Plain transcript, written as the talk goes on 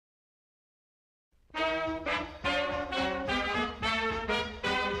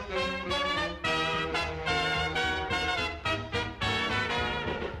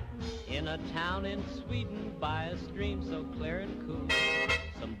In a town in Sweden by a stream so clear and cool,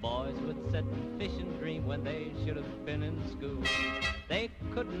 some boys would sit and fish and dream when they should have been in school. They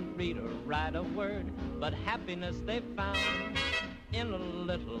couldn't read or write a word, but happiness they found in a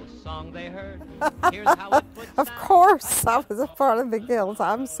little song they heard. Here's how it would sound. Of course, I was a part of the guilds.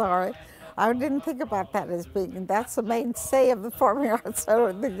 I'm sorry. I didn't think about that as being, that's the mainstay of the Performing Arts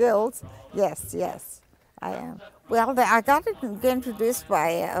Center, the guilds. Yes, yes, I am. Well, I got introduced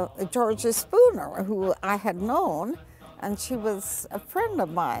by Georgia Spooner, who I had known, and she was a friend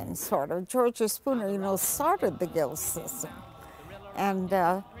of mine, sort of. Georgia Spooner, you know, started the guild system. And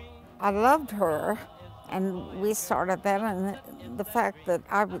I loved her, and we started that, and the fact that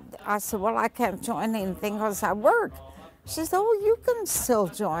I said, well, I can't join anything because I work. She said, oh, you can still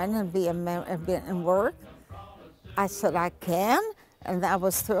join and be and work. I said, I can, and I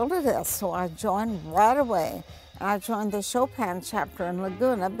was thrilled to death, so I joined right away. And I joined the Chopin chapter in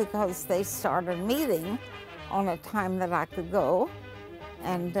Laguna because they started meeting on a time that I could go.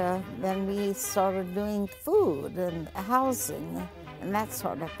 And then we started doing food and housing and that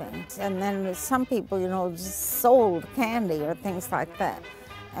sort of thing. And then some people, you know, just sold candy or things like that.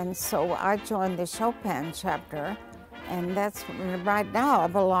 And so I joined the Chopin chapter, and that's right now I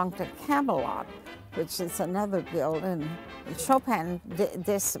belong to Camelot, which is another guild, and Chopin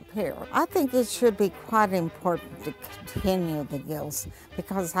disappeared. I think it should be quite important to continue the guilds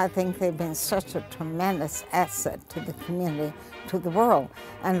because I think they've been such a tremendous asset to the community, to the world,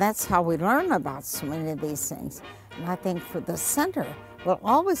 and that's how we learn about so many of these things. And I think for the center, we're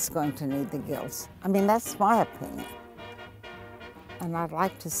always going to need the guilds. I mean, that's my opinion. And I'd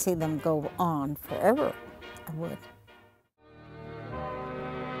like to see them go on forever. I would.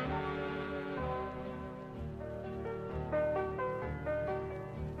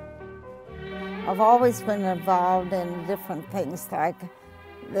 I've always been involved in different things like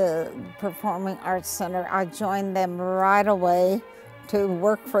the Performing Arts Center. I joined them right away to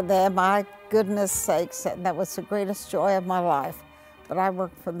work for them. My goodness sakes, that was the greatest joy of my life. But I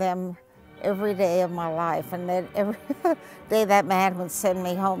worked for them every day of my life, and then every day that man would send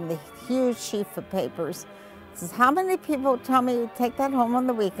me home the huge sheaf of papers. He says, how many people, tell me, take that home on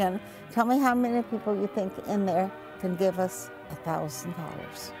the weekend, tell me how many people you think in there can give us $1,000.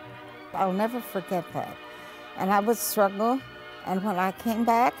 I'll never forget that. And I would struggle, and when I came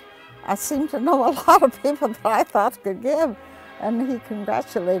back, I seemed to know a lot of people that I thought could give. And he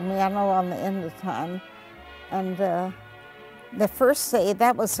congratulated me, I know, on the end of time. And the first day,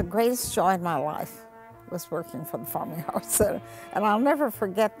 that was the greatest joy in my life, was working for the Performing Arts Center. And I'll never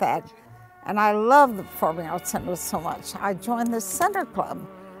forget that. And I love the Performing Arts Center so much. I joined the Center Club.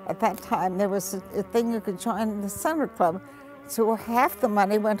 At that time, there was a thing you could join the Center Club. So half the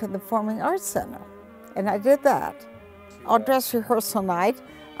money went to the Performing Arts Center, and I did that. On dress rehearsal night,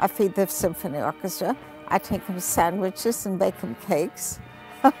 I feed the symphony orchestra. I take them sandwiches and bake them cakes.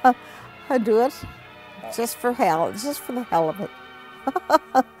 I do it just for the hell of it.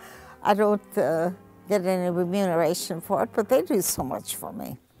 I don't get any remuneration for it, but they do so much for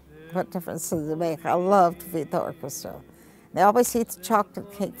me. What difference does it make? I love to feed the orchestra. They always eat the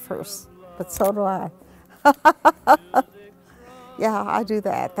chocolate cake first, but so do I. Yeah, I do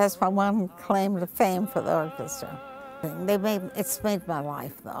that. That's my one claim to fame for the orchestra. It's made my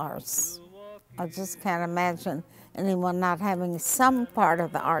life, the arts. I just can't imagine anyone not having some part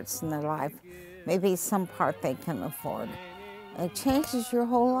of the arts in their life, maybe some part they can afford. It changes your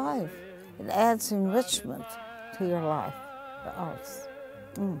whole life. It adds enrichment to your life, the arts.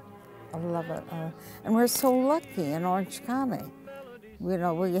 I love it. And we're so lucky in Orange County, you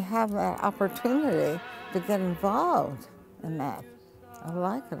know, where you have that opportunity to get involved in that. I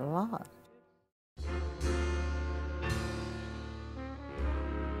like it a lot.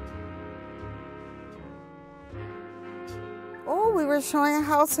 Oh, we were showing a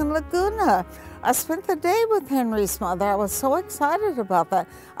house in Laguna. I spent the day with Henry's mother. I was so excited about that.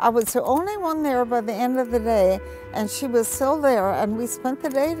 I was the only one there by the end of the day, and she was still there, and we spent the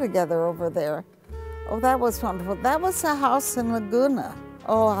day together over there. Oh, that was wonderful. That was a house in Laguna.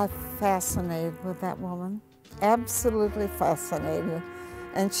 Oh, I'm fascinated with that woman. Absolutely fascinated.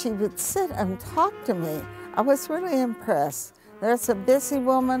 And she would sit and talk to me. I was really impressed. There's a busy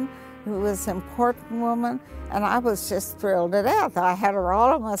woman who was an important woman, and I was just thrilled to death. I had her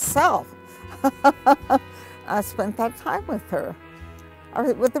all to myself. I spent that time with her.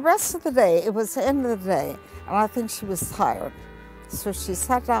 With the rest of the day, it was the end of the day, and I think she was tired. So she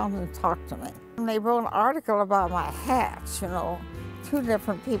sat down and talked to me. And they wrote an article about my hat, you know, 2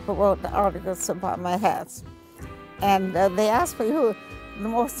 different people wrote the articles about my hats. And they asked me who the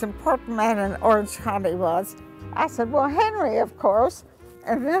most important man in Orange County was. I said, well, Henry, of course.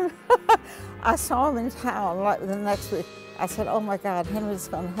 And then I saw him in town like the next week. I said, oh my God, Henry's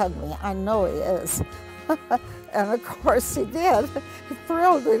going to hug me. I know he is. And of course he did. He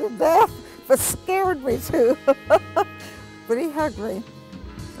thrilled me to death, but scared me too. But he hugged me.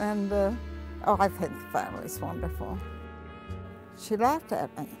 And oh, I think the family's wonderful. She laughed at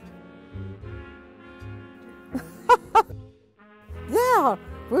me. Yeah,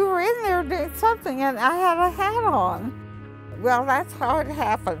 we were in there doing something and I had a hat on. Well, that's how it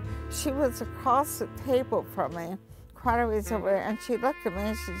happened. She was across the table from me, quite a ways over there, and she looked at me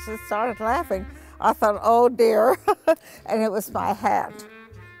and she just started laughing. I thought, oh dear, and it was my hat.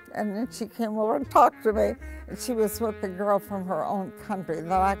 And then she came over and talked to me, and she was with a girl from her own country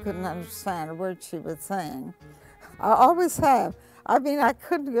that I couldn't understand a word she was saying. I always have. I mean, I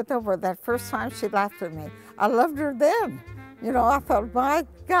couldn't get over it. That first time she laughed at me. I loved her then. You know, I thought, my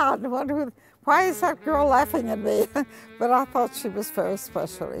God, why is that girl laughing at me? But I thought she was very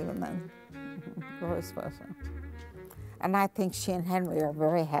special even then, very special. And I think she and Henry are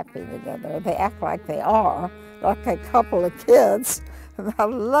very happy together. They act like they are, like a couple of kids. And I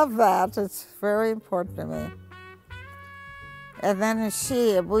love that. It's very important to me. And then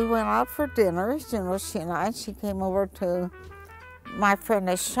we went out for dinner, you know, she and I. She came over to, my friend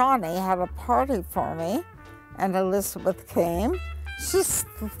Shawnee had a party for me, and Elizabeth came. She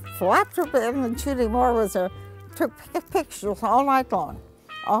flapped her bed, and Judy Moore was there, took pictures all night long,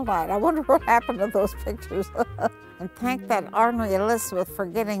 all night. I wonder what happened to those pictures. And thank that ornery Elizabeth for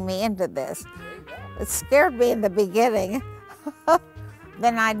getting me into this. It scared me in the beginning.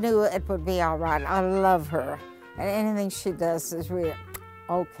 Then I knew it would be all right. I love her, and anything she does is really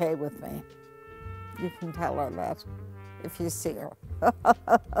okay with me. You can tell her that if you see her.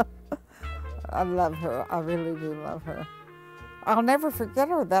 I love her. I really do love her. I'll never forget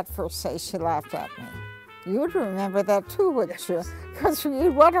her that first day she laughed at me. You would remember that too, wouldn't you? Because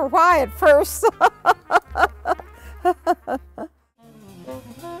you wonder why at first.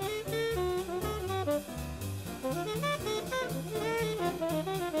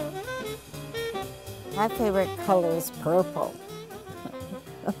 My favorite color is purple.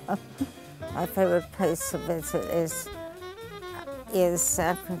 My favorite place to visit is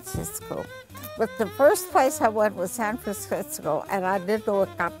San Francisco. But the first place I went was San Francisco, and I did know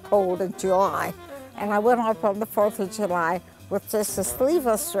it got cold in July. And I went up on the 4th of July with just a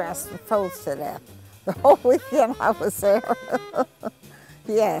sleeveless dress and froze to death. The whole weekend I was there.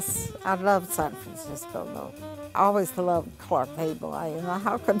 Yes, I love San Francisco, though. I always loved Clark Gable. You know,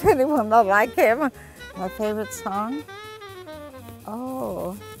 how could anyone not like him? My favorite song?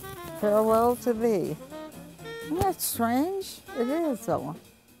 Oh, Farewell to Thee. Isn't that strange? It is, though.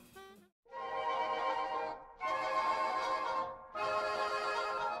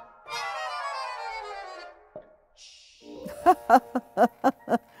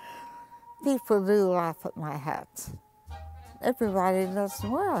 People do laugh at my hats. Everybody doesn't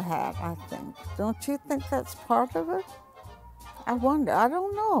wear a hat, I think. Don't you think that's part of it? I wonder. I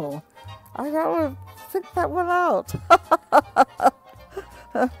don't know. I gotta think that one out.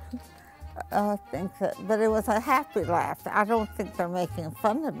 I think that, but it was a happy laugh. I don't think they're making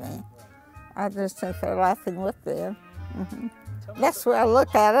fun of me. I just think they're laughing with me. That's the way I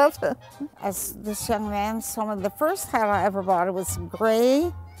look at it. As this young man told me, the first hat I ever bought, it was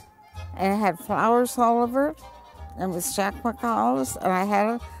gray, and it had flowers all over it. And it was Jack McCall's, and I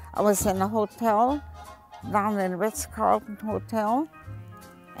had it. I was in a hotel, down in the Ritz-Carlton Hotel,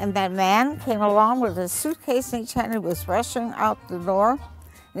 and that man came along with a suitcase in each hand. He was rushing out the door,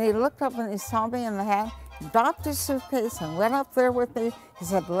 and he looked up and he saw me in the hat, dropped his suitcase and went up there with me. He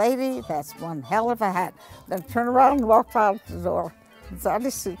said, "Lady, that's one hell of a hat." Then turned around and walked out the door. Without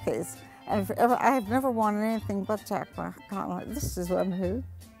his suitcase. And I had never wanted anything but Jack McCall. This is one who.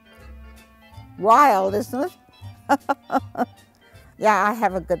 Wild, isn't it? Yeah, I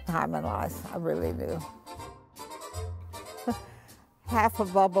have a good time in life. I really do. Half a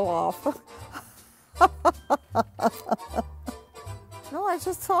bubble off. No, I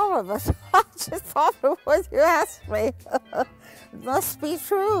just thought of it. I just thought of what you asked me. It must be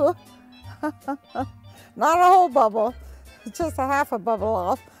true. Not a whole bubble, just a half a bubble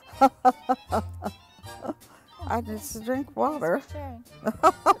off. I just drink water.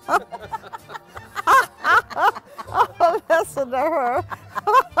 Oh, listen to her.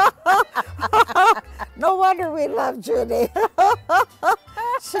 No wonder we love Judy.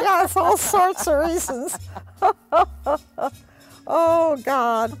 She has all sorts of reasons. Oh,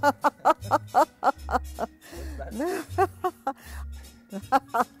 God.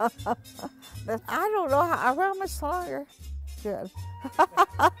 I don't know how much longer. Good.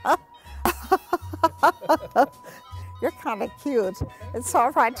 You're kind of cute. It's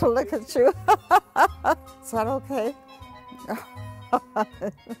all right to look at you. Is that okay?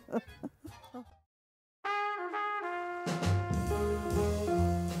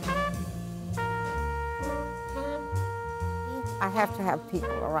 I have to have people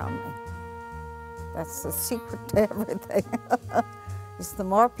around me. That's the secret to everything. It's the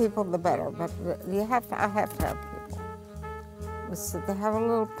more people, the better. But I have to have people. So they have a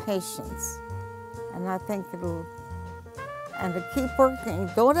little patience, and I think and to keep working.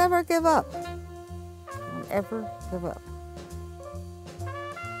 Don't ever give up. Don't ever give up.